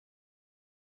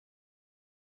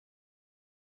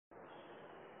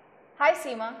Hi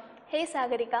Seema. Hey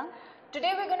Sagarika.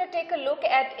 Today we're going to take a look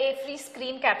at a free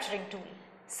screen capturing tool.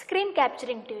 Screen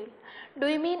capturing tool. Do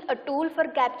you mean a tool for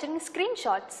capturing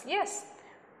screenshots? Yes.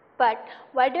 But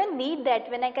why do I need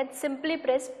that when I can simply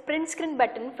press print screen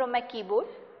button from my keyboard?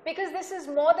 Because this is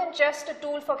more than just a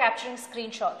tool for capturing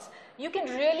screenshots. You can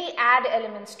really add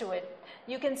elements to it.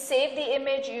 You can save the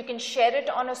image, you can share it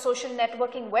on a social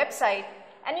networking website,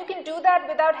 and you can do that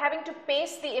without having to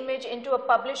paste the image into a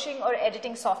publishing or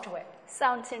editing software.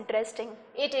 Sounds interesting.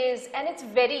 It is, and it's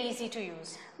very easy to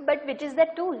use. But which is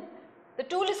that tool? The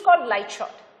tool is called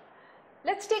Lightshot.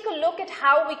 Let's take a look at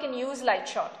how we can use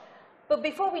Lightshot. But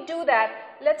before we do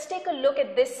that, let's take a look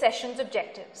at this session's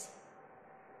objectives.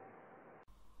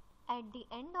 At the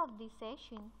end of the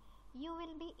session, you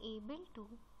will be able to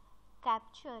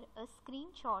capture a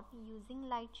screenshot using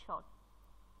Lightshot,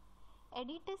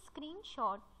 edit a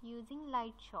screenshot using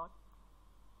Lightshot,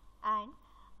 and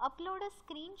upload a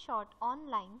screenshot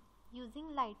online using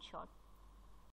Lightshot.